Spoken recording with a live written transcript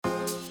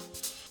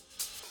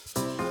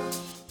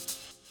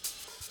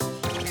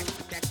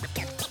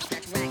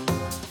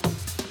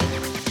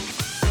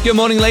Good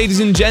morning,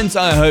 ladies and gents.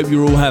 I hope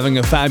you're all having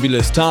a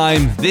fabulous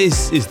time.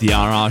 This is the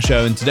RR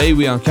Show, and today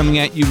we are coming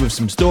at you with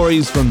some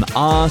stories from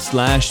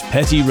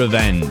r/petty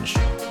revenge.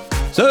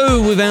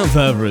 So, without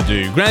further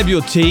ado, grab your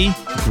tea,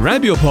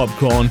 grab your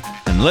popcorn,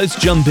 and let's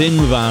jump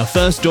in with our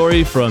first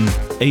story from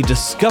A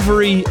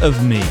Discovery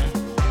of Me.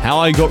 How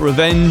I got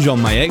revenge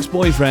on my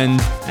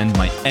ex-boyfriend and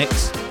my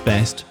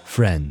ex-best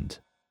friend.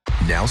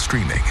 Now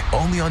streaming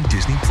only on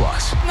Disney+.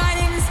 My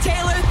name is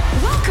Taylor.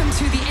 Welcome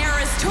to the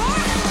Eras Tour.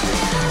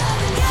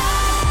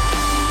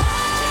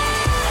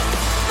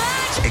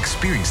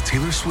 Experience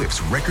Taylor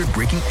Swift's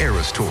record-breaking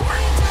Eras Tour.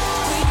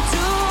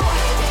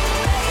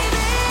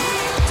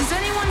 Does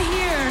anyone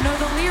here know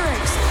the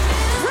lyrics?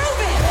 Prove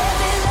it!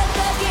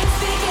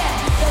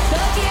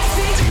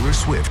 Taylor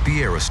Swift The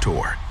Eras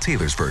Tour,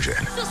 Taylor's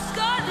version,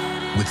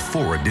 with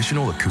 4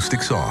 additional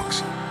acoustic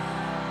songs.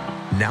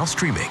 Now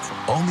streaming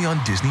only on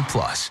Disney+.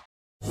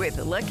 With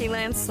the Lucky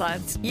Land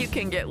Slots, you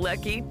can get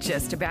lucky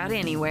just about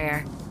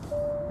anywhere.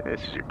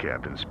 This is your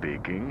captain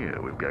speaking.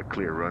 We've got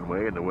clear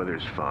runway and the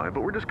weather's fine, but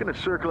we're just going to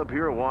circle up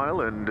here a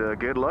while and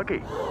get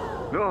lucky.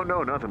 No,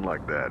 nothing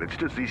like that. It's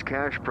just these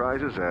cash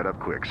prizes add up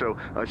quick. So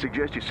I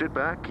suggest you sit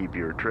back, keep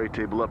your tray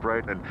table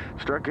upright, and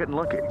start getting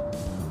lucky.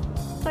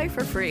 Play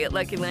for free at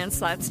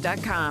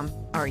LuckyLandSlots.com.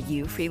 Are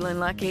you feeling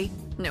lucky?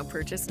 No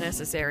purchase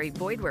necessary.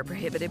 Void where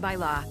prohibited by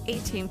law.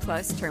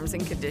 18+ terms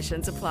and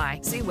conditions apply.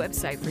 See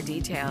website for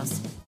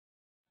details.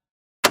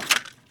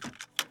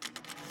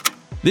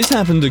 This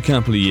happened a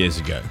couple of years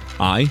ago.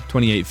 I,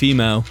 28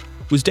 female,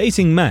 was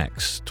dating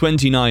Max,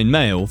 29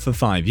 male, for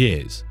 5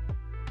 years.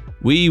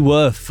 We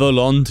were full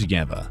on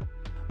together.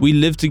 We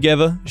lived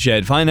together,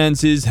 shared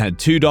finances, had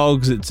 2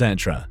 dogs,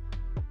 etc.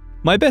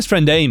 My best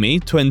friend Amy,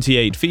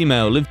 28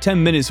 female, lived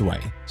 10 minutes away,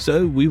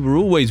 so we were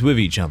always with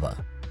each other.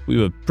 We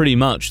were pretty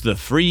much the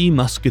 3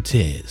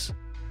 musketeers.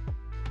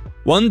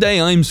 One day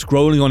I'm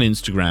scrolling on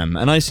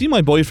Instagram and I see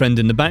my boyfriend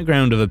in the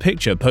background of a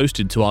picture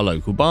posted to our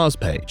local bars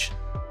page.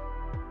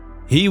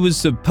 He was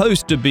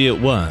supposed to be at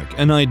work,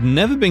 and I'd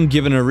never been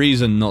given a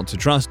reason not to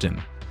trust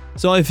him,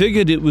 so I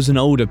figured it was an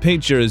older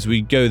picture as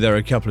we'd go there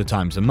a couple of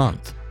times a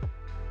month.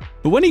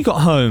 But when he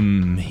got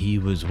home, he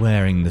was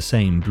wearing the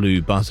same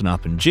blue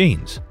button-up and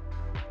jeans.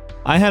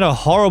 I had a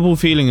horrible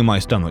feeling in my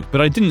stomach,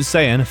 but I didn't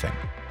say anything.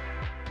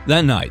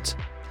 That night,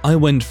 I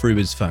went through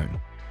his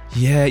phone.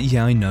 Yeah,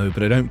 I know,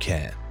 but I don't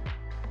care.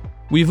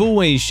 We've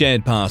always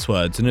shared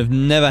passwords and have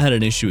never had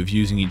an issue with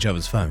using each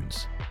other's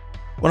phones.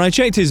 When I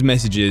checked his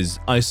messages,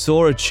 I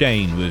saw a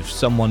chain with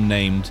someone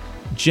named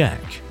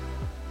Jack.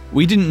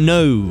 We didn't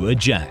know a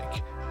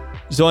Jack,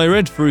 so I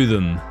read through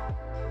them,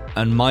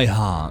 and my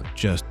heart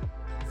just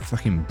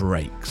fucking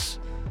breaks.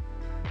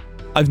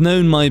 I've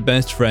known my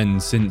best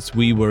friend since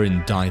we were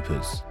in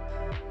diapers.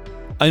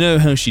 I know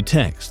how she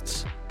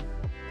texts,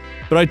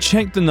 but I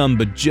checked the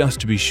number just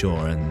to be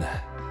sure, and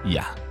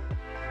yeah.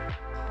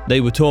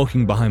 They were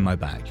talking behind my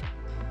back.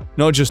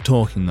 Not just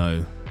talking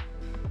though.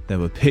 There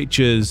were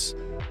pictures,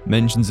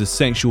 mentions of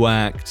sexual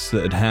acts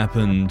that had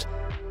happened.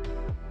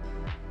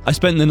 I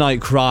spent the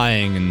night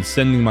crying and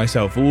sending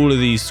myself all of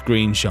these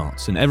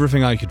screenshots and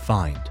everything I could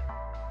find.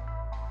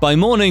 By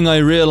morning, I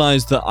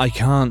realized that I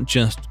can't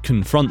just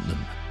confront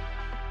them.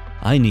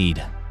 I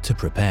need to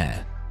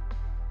prepare.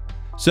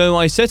 So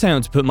I set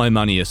out to put my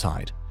money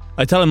aside.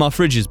 I tell him our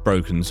fridge is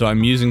broken, so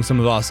I'm using some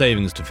of our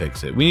savings to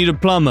fix it. We need a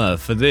plumber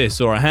for this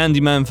or a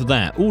handyman for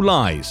that. All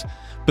lies.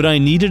 But I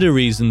needed a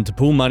reason to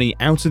pull money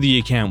out of the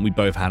account we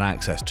both had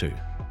access to.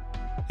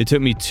 It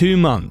took me 2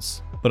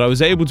 months, but I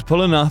was able to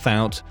pull enough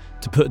out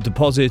to put a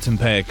deposit and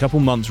pay a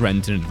couple months'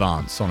 rent in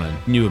advance on a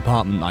new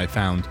apartment I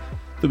found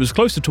that was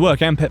closer to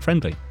work and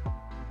pet-friendly.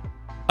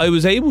 I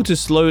was able to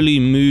slowly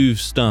move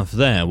stuff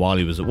there while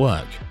he was at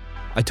work.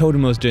 I told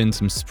him I was doing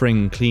some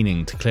spring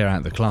cleaning to clear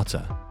out the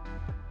clutter.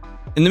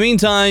 In the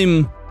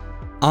meantime,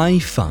 I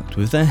fucked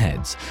with their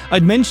heads.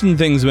 I'd mentioned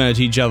things about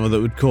each other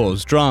that would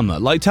cause drama,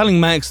 like telling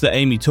Max that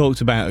Amy talked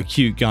about a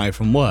cute guy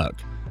from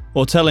work,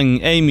 or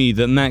telling Amy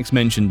that Max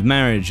mentioned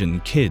marriage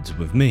and kids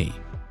with me.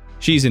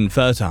 She's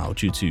infertile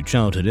due to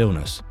childhood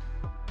illness.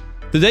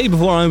 The day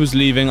before I was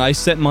leaving, I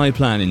set my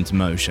plan into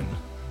motion.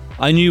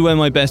 I knew where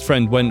my best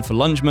friend went for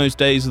lunch most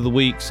days of the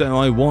week, so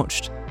I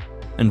watched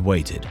and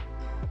waited.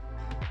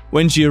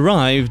 When she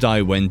arrived,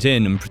 I went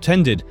in and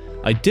pretended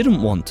I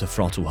didn't want to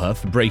throttle her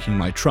for breaking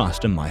my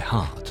trust and my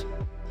heart.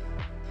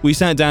 We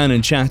sat down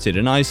and chatted,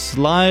 and I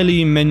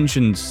slyly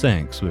mentioned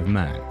sex with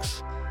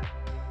Max.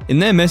 In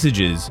their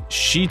messages,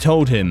 she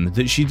told him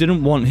that she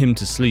didn't want him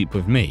to sleep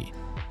with me.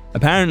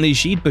 Apparently,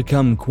 she'd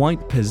become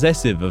quite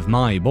possessive of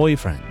my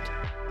boyfriend.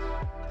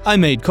 I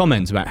made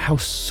comments about how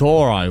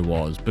sore I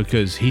was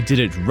because he did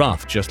it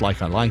rough just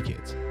like I like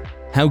it.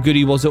 How good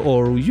he was at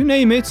oral, you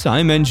name it,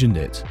 I mentioned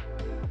it.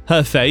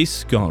 Her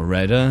face got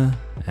redder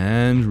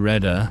and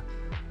redder,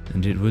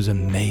 and it was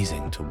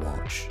amazing to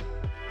watch.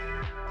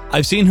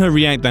 I've seen her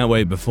react that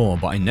way before,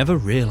 but I never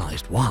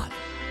realized why.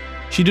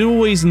 She'd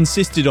always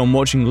insisted on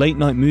watching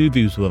late-night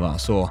movies with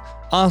us or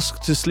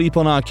ask to sleep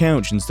on our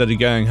couch instead of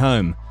going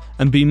home,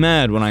 and be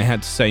mad when I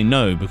had to say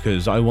no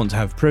because I want to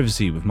have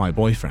privacy with my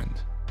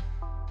boyfriend.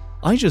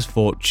 I just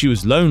thought she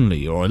was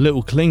lonely or a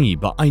little clingy,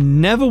 but I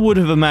never would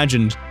have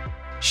imagined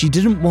she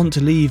didn't want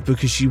to leave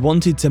because she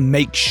wanted to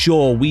make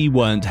sure we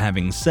weren't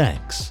having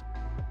sex.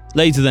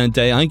 Later that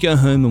day, I go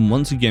home and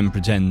once again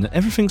pretend that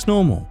everything's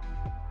normal.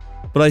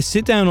 But I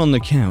sit down on the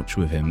couch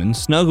with him and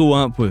snuggle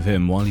up with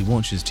him while he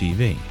watches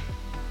TV.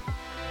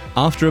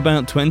 After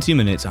about 20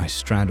 minutes, I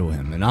straddle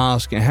him and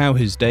ask how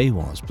his day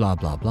was, blah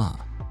blah blah.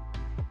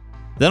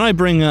 Then I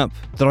bring up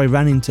that I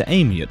ran into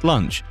Amy at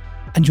lunch,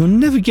 and you'll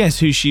never guess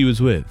who she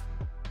was with.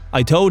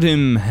 I told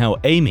him how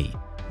Amy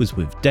was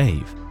with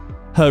Dave,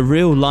 her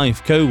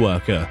real-life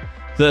co-worker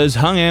that has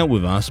hung out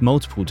with us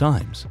multiple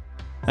times,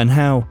 and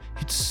how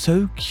it's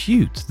so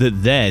cute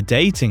that they're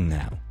dating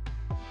now.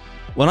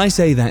 When I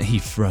say that, he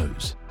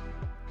froze.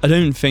 I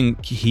don't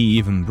think he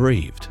even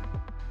breathed.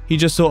 He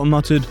just sort of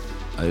muttered,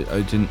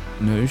 I didn't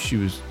know she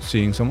was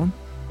seeing someone.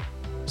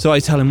 So I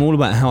tell him all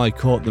about how I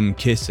caught them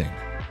kissing.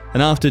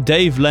 And after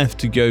Dave left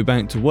to go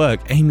back to work,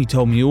 Amy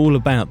told me all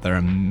about their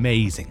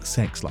amazing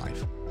sex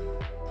life.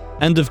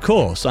 And of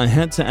course, I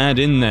had to add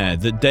in there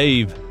that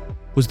Dave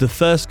was the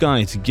first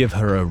guy to give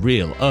her a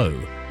real O,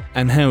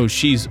 and how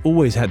she's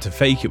always had to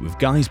fake it with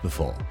guys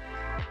before.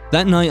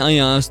 That night I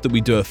asked that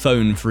we do a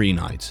phone-free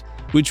night,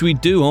 which we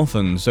do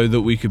often so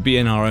that we could be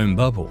in our own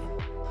bubble.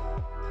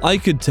 I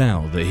could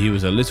tell that he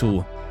was a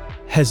little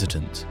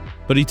hesitant,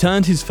 but he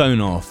turned his phone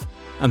off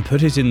and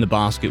put it in the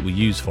basket we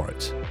use for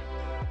it.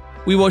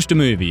 We watched a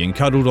movie and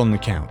cuddled on the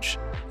couch,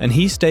 and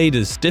he stayed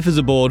as stiff as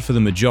a board for the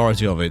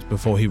majority of it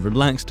before he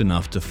relaxed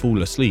enough to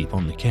fall asleep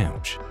on the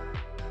couch.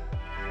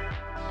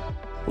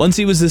 Once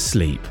he was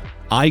asleep,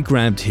 I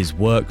grabbed his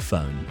work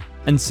phone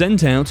and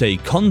sent out a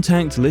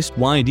contact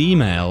list-wide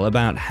email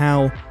about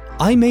how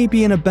I may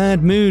be in a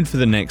bad mood for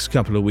the next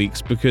couple of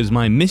weeks because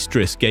my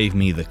mistress gave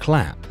me the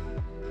clap.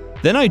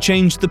 Then I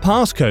changed the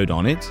passcode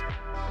on it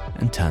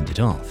and turned it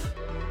off.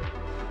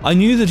 I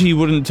knew that he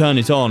wouldn't turn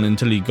it on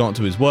until he got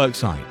to his work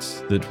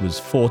site that was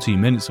 40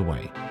 minutes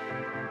away.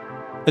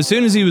 As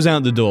soon as he was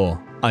out the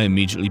door, I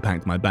immediately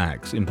packed my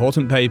bags,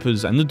 important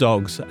papers, and the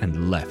dogs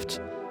and left.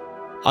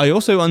 I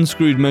also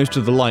unscrewed most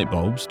of the light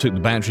bulbs, took the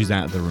batteries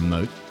out of the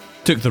remote,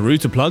 took the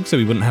router plug so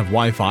we wouldn't have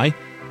Wi-Fi,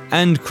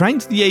 and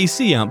cranked the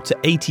AC up to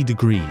 80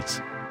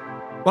 degrees.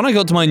 When I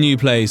got to my new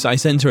place, I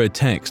sent her a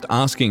text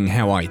asking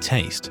how I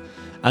taste,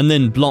 and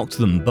then blocked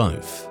them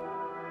both.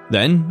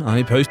 Then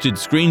I posted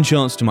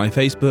screenshots to my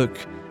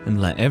Facebook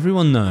and let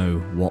everyone know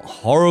what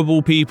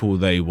horrible people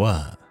they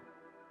were.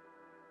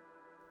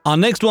 Our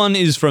next one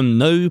is from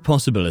No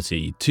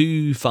Possibility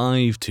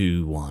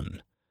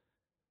 2521.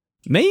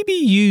 Maybe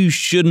you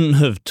shouldn't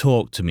have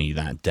talked to me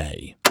that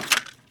day.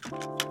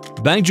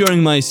 Back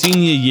during my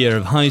senior year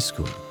of high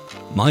school,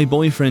 my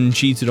boyfriend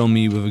cheated on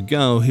me with a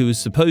girl who was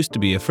supposed to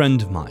be a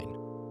friend of mine.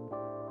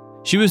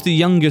 She was the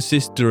younger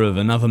sister of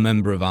another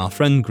member of our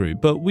friend group,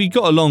 but we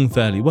got along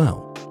fairly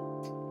well.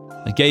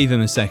 I gave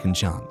him a second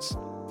chance.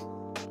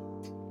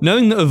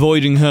 Knowing that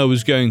avoiding her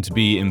was going to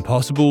be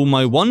impossible,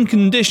 my one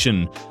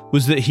condition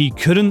was that he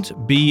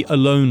couldn't be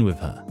alone with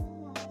her.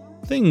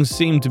 Things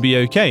seemed to be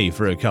okay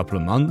for a couple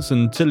of months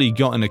until he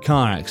got in a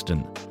car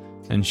accident,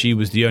 and she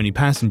was the only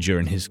passenger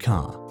in his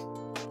car.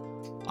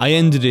 I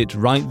ended it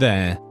right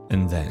there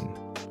and then.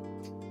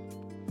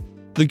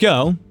 The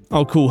girl,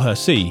 I'll call her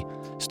C,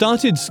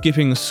 started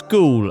skipping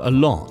school a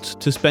lot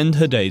to spend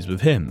her days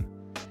with him.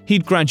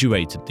 He'd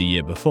graduated the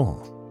year before.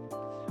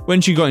 When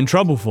she got in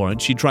trouble for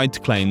it, she tried to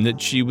claim that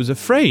she was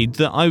afraid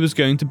that I was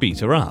going to beat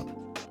her up.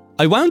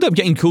 I wound up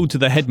getting called to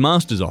the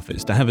headmaster's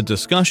office to have a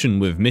discussion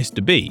with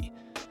Mr. B.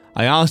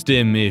 I asked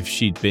him if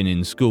she'd been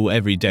in school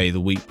every day the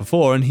week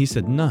before, and he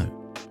said no.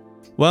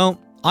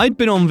 Well, I'd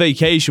been on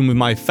vacation with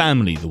my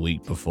family the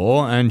week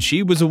before, and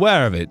she was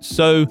aware of it,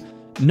 so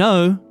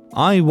no,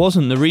 I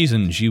wasn't the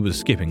reason she was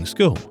skipping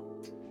school.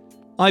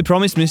 I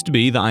promised Mr.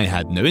 B that I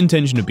had no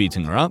intention of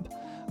beating her up,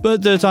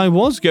 but that I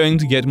was going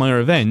to get my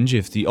revenge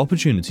if the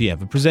opportunity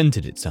ever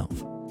presented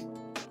itself.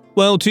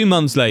 Well, 2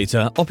 months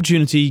later,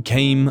 opportunity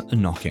came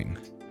a-knocking.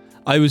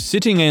 I was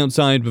sitting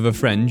outside with a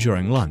friend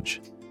during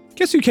lunch.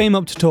 Guess who came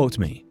up to talk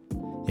to me?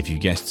 If you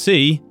guessed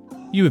C,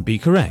 you would be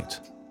correct.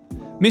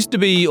 Mr.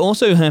 B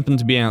also happened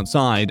to be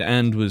outside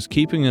and was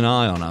keeping an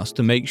eye on us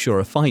to make sure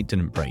a fight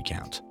didn't break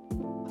out.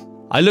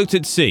 I looked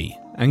at C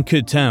and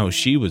could tell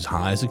she was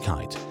high as a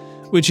kite,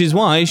 which is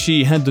why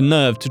she had the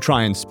nerve to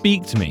try and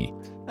speak to me,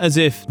 as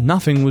if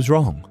nothing was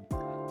wrong.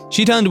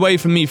 She turned away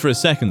from me for a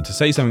second to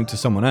say something to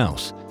someone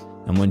else,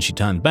 and when she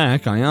turned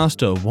back, I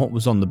asked her what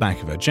was on the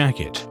back of her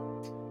jacket.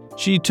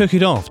 She took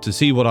it off to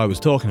see what I was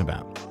talking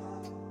about.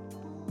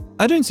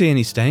 I don't see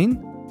any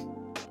stain.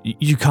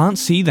 You can't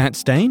see that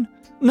stain?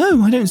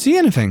 No, I don't see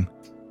anything.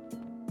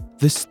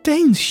 The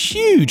stain's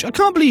huge. I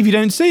can't believe you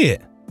don't see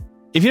it.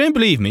 If you don't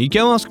believe me,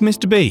 go ask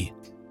Mr. B.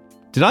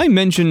 Did I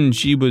mention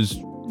she was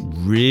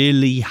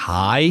really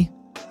high?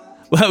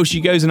 Well,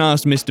 she goes and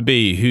asks Mr.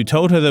 B, who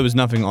told her there was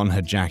nothing on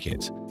her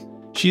jacket.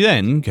 She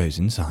then goes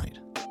inside.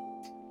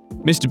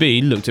 Mr.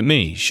 B looked at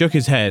me, shook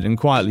his head, and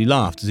quietly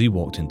laughed as he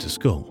walked into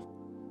school.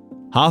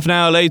 Half an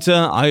hour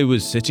later, I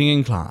was sitting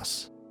in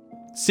class.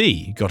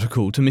 C got a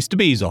call to Mr.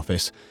 B's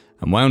office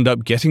and wound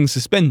up getting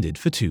suspended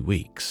for 2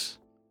 weeks.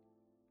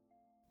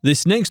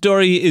 This next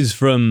story is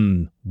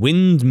from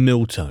Wind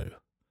Milto.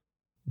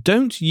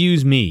 Don't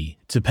use me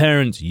to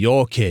parent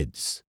your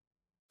kids.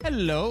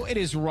 Hello, it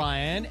is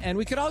Ryan, and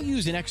we could all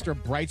use an extra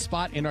bright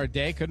spot in our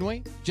day, couldn't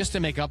we? Just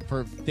to make up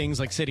for things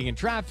like sitting in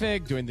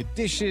traffic, doing the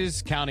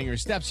dishes, counting your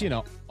steps,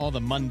 all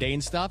the mundane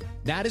stuff.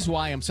 That is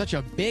why I'm such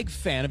a big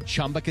fan of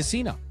Chumba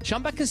Casino.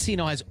 Chumba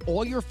Casino has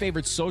all your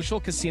favorite social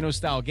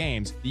casino-style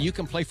games that you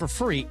can play for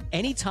free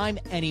anytime,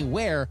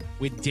 anywhere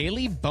with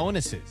daily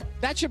bonuses.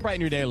 That should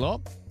brighten your day a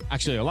little.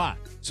 Actually, a lot.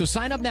 So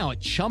sign up now at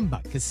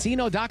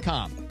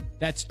ChumbaCasino.com.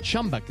 That's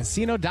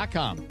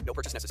ChumbaCasino.com. No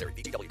purchase necessary.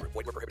 VGW Group.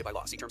 Void where prohibited by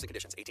law. See terms and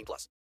conditions.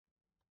 18+.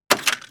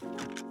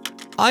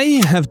 I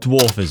have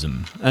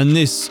dwarfism, and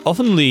this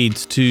often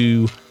leads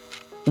to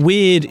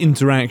weird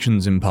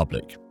interactions in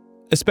public,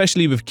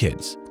 especially with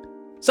kids.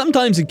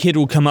 Sometimes a kid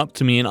will come up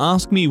to me and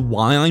ask me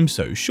why I'm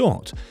so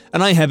short,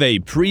 and I have a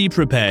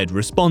pre-prepared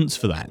response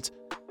for that.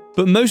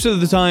 But most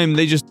of the time,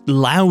 they just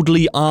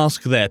loudly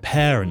ask their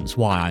parents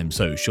why I'm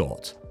so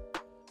short.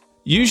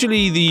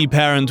 Usually, the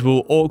parent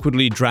will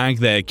awkwardly drag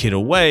their kid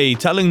away,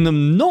 telling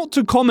them not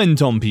to comment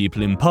on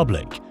people in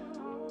public,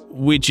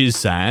 which is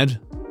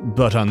sad,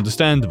 but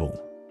understandable.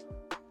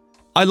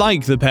 I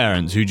like the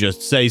parents who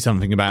just say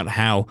something about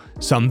how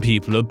some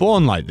people are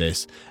born like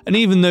this, and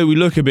even though we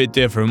look a bit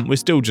different, we're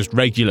still just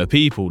regular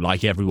people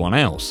like everyone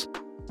else.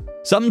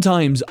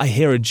 Sometimes I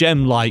hear a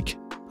gem like,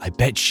 I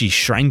bet she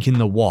shrank in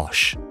the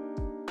wash.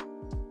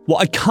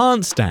 What I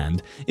can't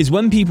stand is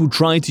when people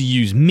try to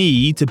use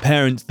me to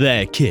parent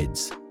their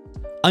kids.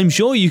 I'm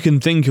sure you can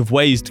think of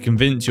ways to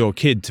convince your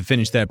kid to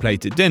finish their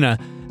plate at dinner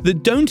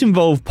that don't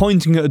involve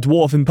pointing at a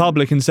dwarf in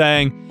public and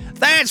saying,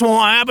 "That's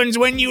what happens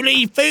when you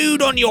leave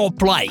food on your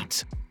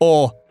plate,"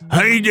 or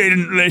 "He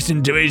didn't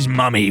listen to his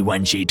mummy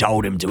when she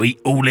told him to eat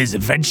all his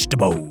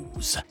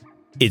vegetables."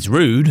 It's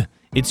rude,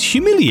 it's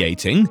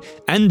humiliating,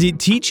 and it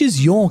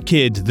teaches your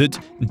kid that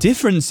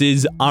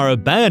differences are a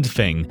bad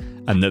thing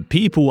and that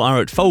people are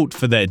at fault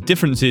for their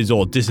differences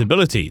or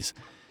disabilities.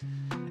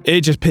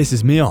 It just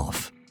pisses me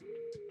off.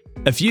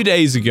 A few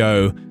days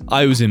ago,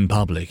 I was in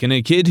public and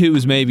a kid who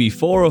was maybe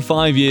 4 or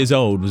 5 years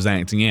old was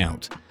acting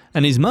out,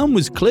 and his mum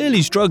was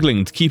clearly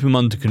struggling to keep him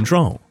under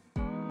control.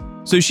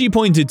 So she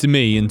pointed to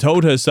me and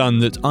told her son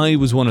that I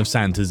was one of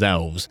Santa's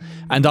elves,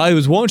 and I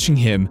was watching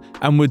him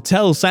and would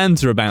tell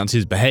Santa about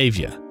his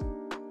behavior.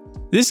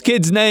 This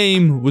kid's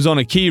name was on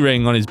a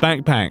keyring on his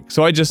backpack,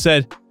 so I just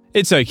said,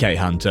 "It's okay,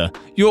 Hunter.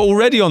 You're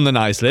already on the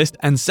nice list,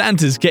 and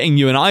Santa's getting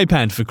you an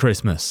iPad for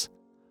Christmas."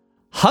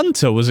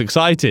 Hunter was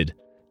excited.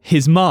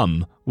 His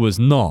mum was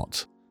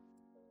not.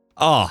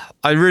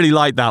 I really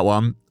like that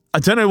one. I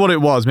don't know what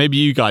it was. Maybe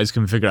you guys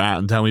can figure it out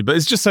and tell me, but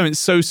it's just something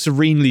so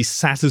serenely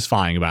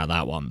satisfying about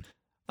that one.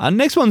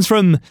 Next one's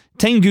from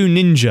Tengu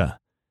Ninja.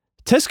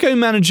 Tesco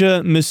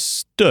manager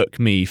mistook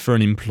me for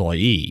an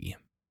employee.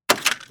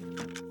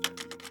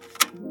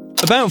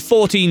 About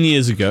 14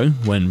 years ago,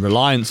 when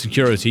Reliance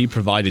Security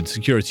provided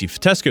security for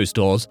Tesco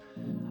stores,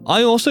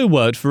 I also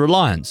worked for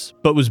Reliance,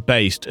 but was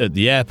based at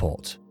the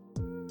airport.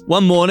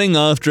 One morning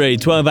after a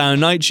 12-hour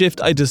night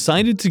shift, I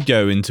decided to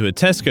go into a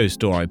Tesco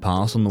store I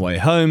passed on the way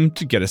home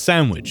to get a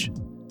sandwich.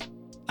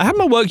 I had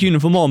my work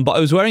uniform on, but I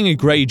was wearing a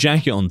grey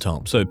jacket on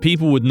top, so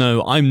people would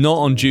know I'm not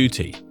on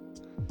duty.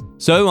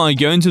 So I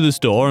go into the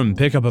store and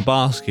pick up a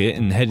basket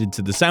and headed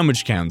to the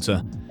sandwich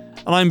counter,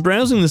 and I'm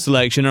browsing the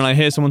selection and I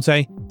hear someone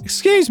say,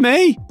 "Excuse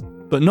me?"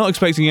 But not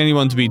expecting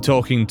anyone to be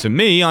talking to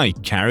me, I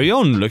carry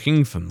on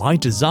looking for my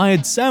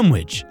desired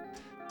sandwich.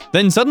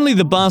 Then suddenly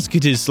the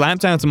basket is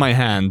slapped out of my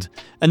hand,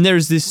 and there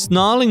is this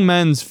snarling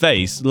man's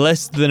face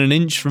less than an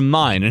inch from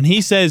mine, and he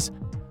says,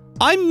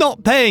 "I'm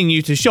not paying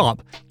you to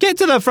shop. Get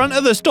to the front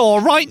of the store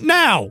right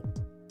now."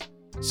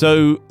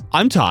 So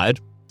I'm tired,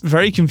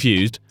 very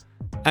confused,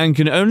 and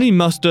can only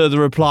muster the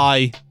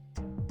reply,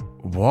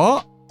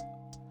 "What?"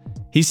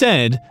 He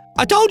said,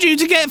 "I told you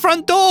to get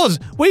front doors.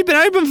 We've been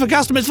open for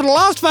customers for the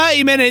last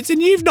 30 minutes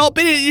and you've not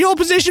been in your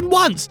position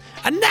once.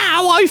 And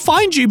now I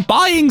find you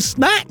buying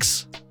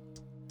snacks."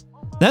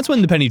 That's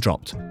when the penny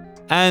dropped.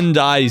 And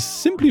I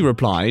simply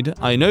replied,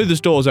 "I know the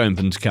store's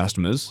open to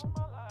customers.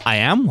 I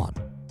am one.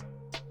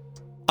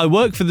 I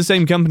work for the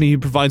same company who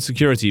provides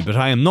security, but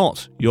I am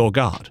not your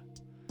guard."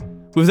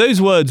 With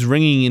those words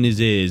ringing in his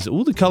ears,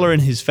 all the colour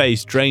in his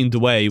face drained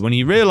away when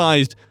he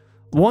realised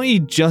what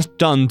he'd just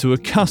done to a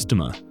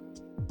customer.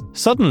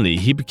 Suddenly,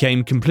 he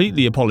became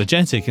completely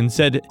apologetic and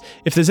said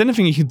if there's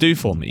anything he could do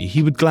for me,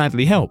 he would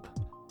gladly help.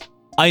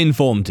 I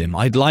informed him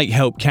I'd like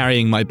help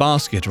carrying my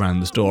basket around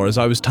the store as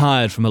I was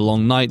tired from a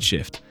long night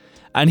shift,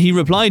 and he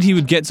replied he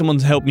would get someone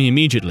to help me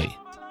immediately.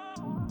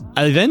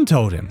 I then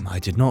told him I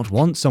did not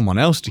want someone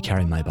else to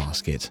carry my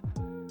basket.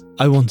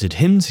 I wanted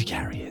him to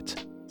carry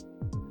it.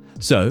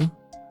 So,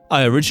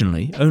 I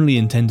originally only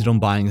intended on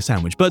buying a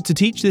sandwich, but to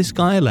teach this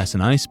guy a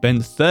lesson, I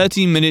spent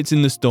 30 minutes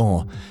in the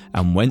store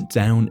and went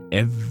down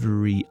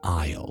every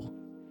aisle.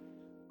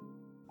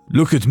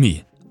 "Look at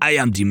me. I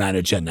am the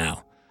manager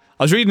now.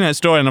 I was reading that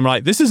story and I'm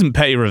like, this isn't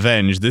petty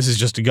revenge. This is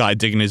just a guy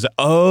digging his...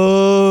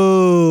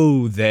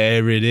 Oh,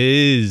 there it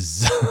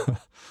is.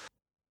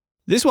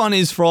 This one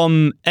is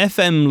from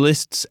FM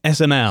Lists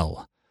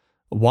SML.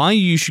 Why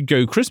you should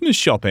go Christmas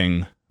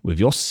shopping with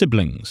your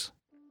siblings.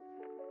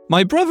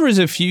 My brother is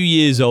a few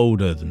years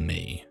older than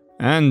me,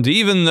 and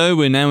even though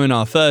we're now in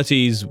our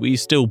 30s, we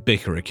still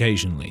bicker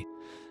occasionally.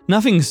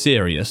 Nothing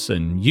serious,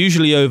 and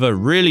usually over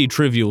really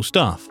trivial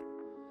stuff.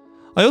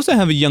 I also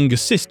have a younger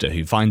sister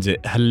who finds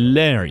it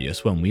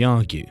hilarious when we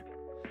argue,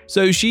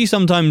 so she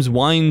sometimes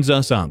winds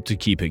us up to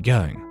keep it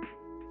going.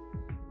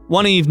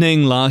 One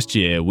evening last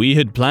year, we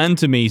had planned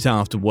to meet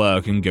after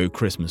work and go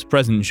Christmas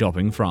present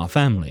shopping for our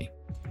family.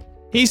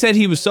 He said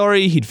he was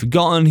sorry, he'd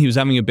forgotten he was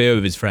having a beer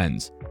with his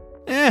friends.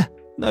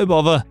 No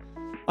bother.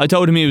 I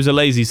told him he was a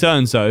lazy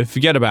so-and-so,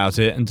 forget about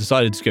it, and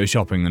decided to go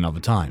shopping another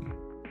time.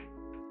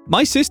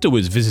 My sister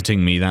was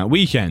visiting me that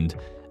weekend,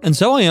 and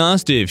so I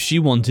asked if she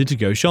wanted to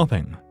go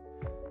shopping.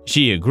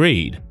 She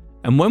agreed,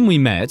 and when we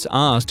met,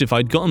 asked if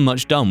I'd gotten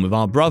much done with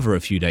our brother a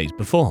few days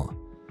before.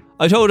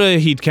 I told her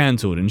he'd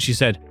cancelled, and she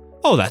said,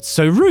 "Oh, that's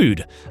so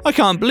rude. I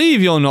can't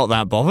believe you're not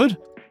that bothered.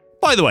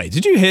 By the way,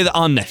 did you hear that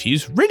our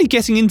nephew's really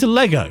getting into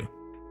Lego?"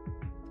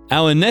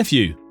 Our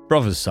nephew,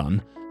 brother's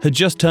son, had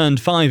just turned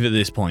 5 at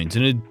this point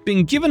and had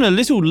been given a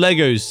little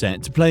Lego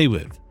set to play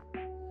with.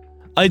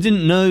 I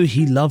didn't know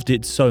he loved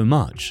it so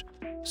much.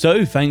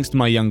 So, thanks to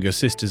my younger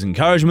sister's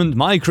encouragement,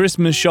 my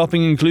Christmas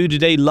shopping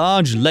included a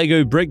large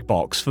Lego brick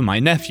box for my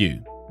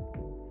nephew.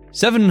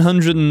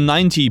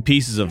 790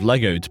 pieces of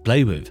Lego to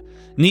play with,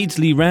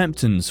 neatly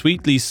wrapped and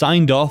sweetly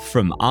signed off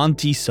from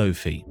Auntie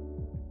Sophie.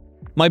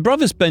 My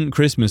brother spent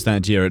Christmas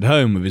that year at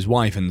home with his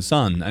wife and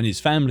son and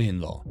his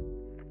family-in-law.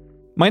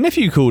 My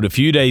nephew called a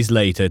few days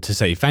later to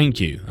say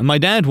thank you, and my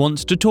dad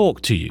wants to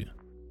talk to you.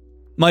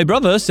 My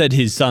brother said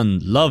his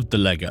son loved the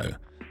Lego,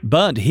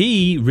 but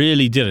he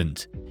really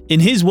didn't. In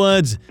his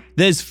words,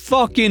 there's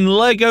fucking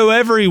Lego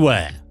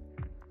everywhere.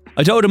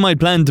 I told him I'd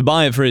planned to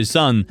buy it for his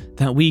son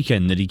that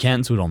weekend that he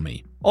cancelled on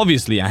me.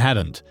 Obviously I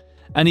hadn't.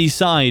 And he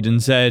sighed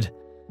and said,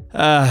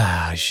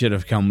 I should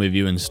have come with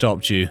you and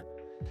stopped you.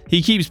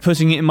 He keeps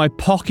putting it in my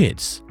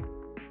pockets.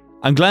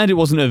 I'm glad it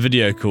wasn't a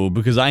video call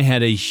because I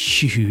had a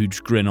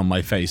huge grin on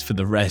my face for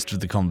the rest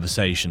of the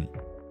conversation.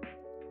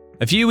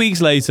 A few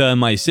weeks later,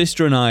 my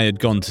sister and I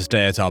had gone to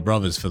stay at our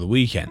brother's for the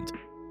weekend.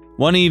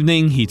 One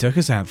evening, he took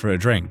us out for a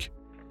drink.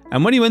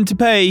 And when he went to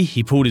pay,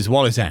 he pulled his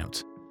wallet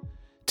out.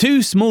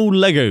 2 small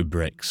Lego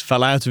bricks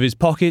fell out of his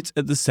pocket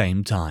at the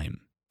same time.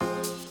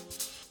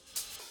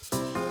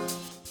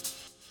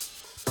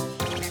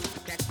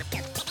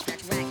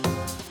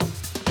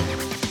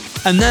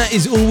 And that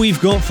is all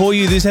we've got for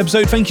you this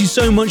episode. Thank you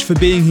so much for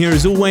being here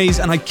as always,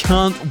 and I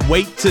can't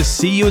wait to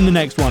see you in the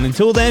next one.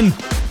 Until then,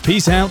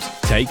 peace out,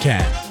 take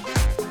care.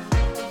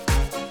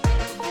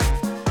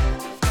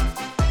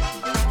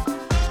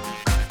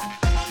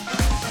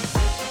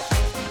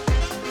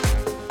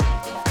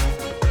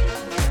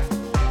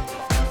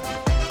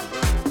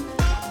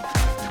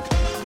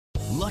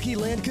 Lucky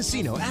Land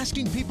Casino,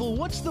 asking people,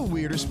 what's the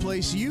weirdest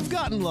place you've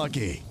gotten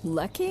lucky?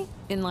 Lucky?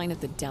 In line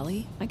at the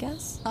deli, I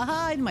guess?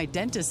 Aha, in my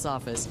dentist's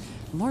office.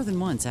 More than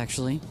once,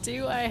 actually.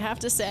 Do I have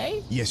to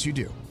say? Yes, you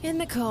do. In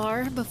the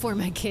car before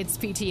my kids'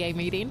 PTA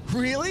meeting.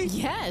 Really?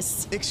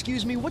 Yes.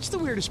 Excuse me, what's the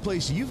weirdest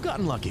place you've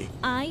gotten lucky?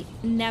 I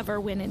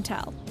never win and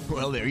tell.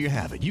 Well, there you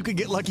have it. You can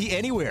get lucky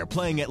anywhere,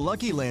 playing at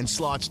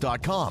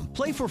LuckyLandSlots.com.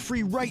 Play for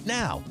free right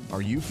now.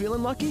 Are you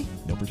feeling lucky?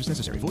 No purchase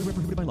necessary. Void where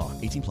prohibited by law.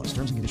 18+.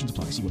 Terms and conditions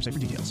apply. See website for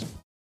details.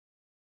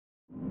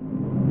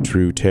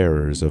 True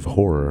terrors of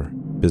horror,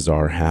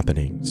 bizarre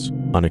happenings,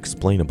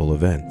 unexplainable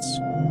events.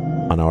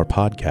 On our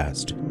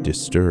podcast,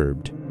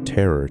 Disturbed,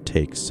 terror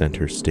takes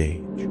center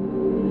stage.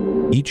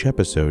 Each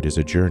episode is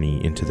a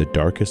journey into the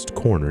darkest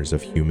corners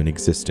of human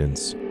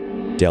existence,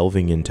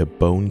 delving into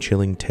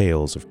bone-chilling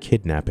tales of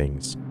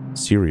kidnappings,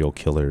 serial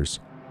killers,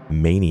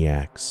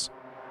 maniacs,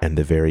 and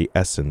the very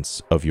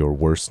essence of your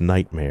worst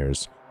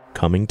nightmares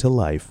coming to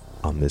life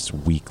on this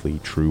weekly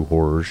true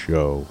horror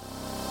show.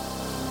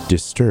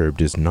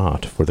 Disturbed is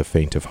not for the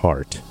faint of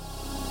heart.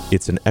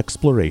 It's an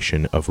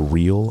exploration of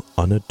real,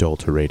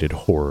 unadulterated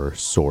horror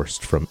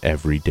sourced from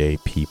everyday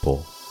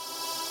people.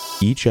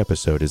 Each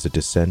episode is a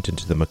descent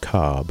into the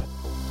macabre,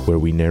 where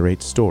we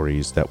narrate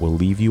stories that will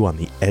leave you on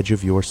the edge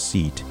of your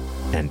seat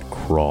and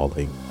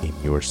crawling in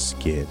your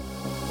skin.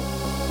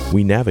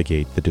 We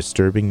navigate the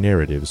disturbing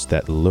narratives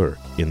that lurk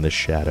in the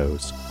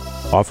shadows,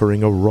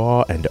 offering a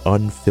raw and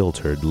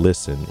unfiltered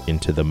listen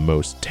into the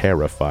most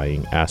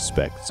terrifying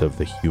aspects of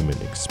the human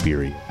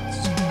experience.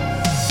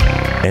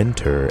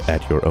 Enter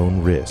at your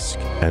own risk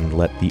and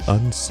let the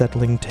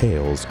unsettling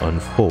tales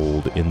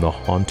unfold in the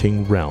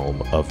haunting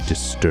realm of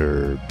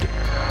Disturbed.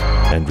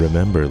 And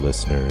remember,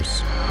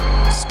 listeners,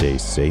 stay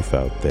safe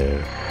out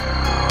there.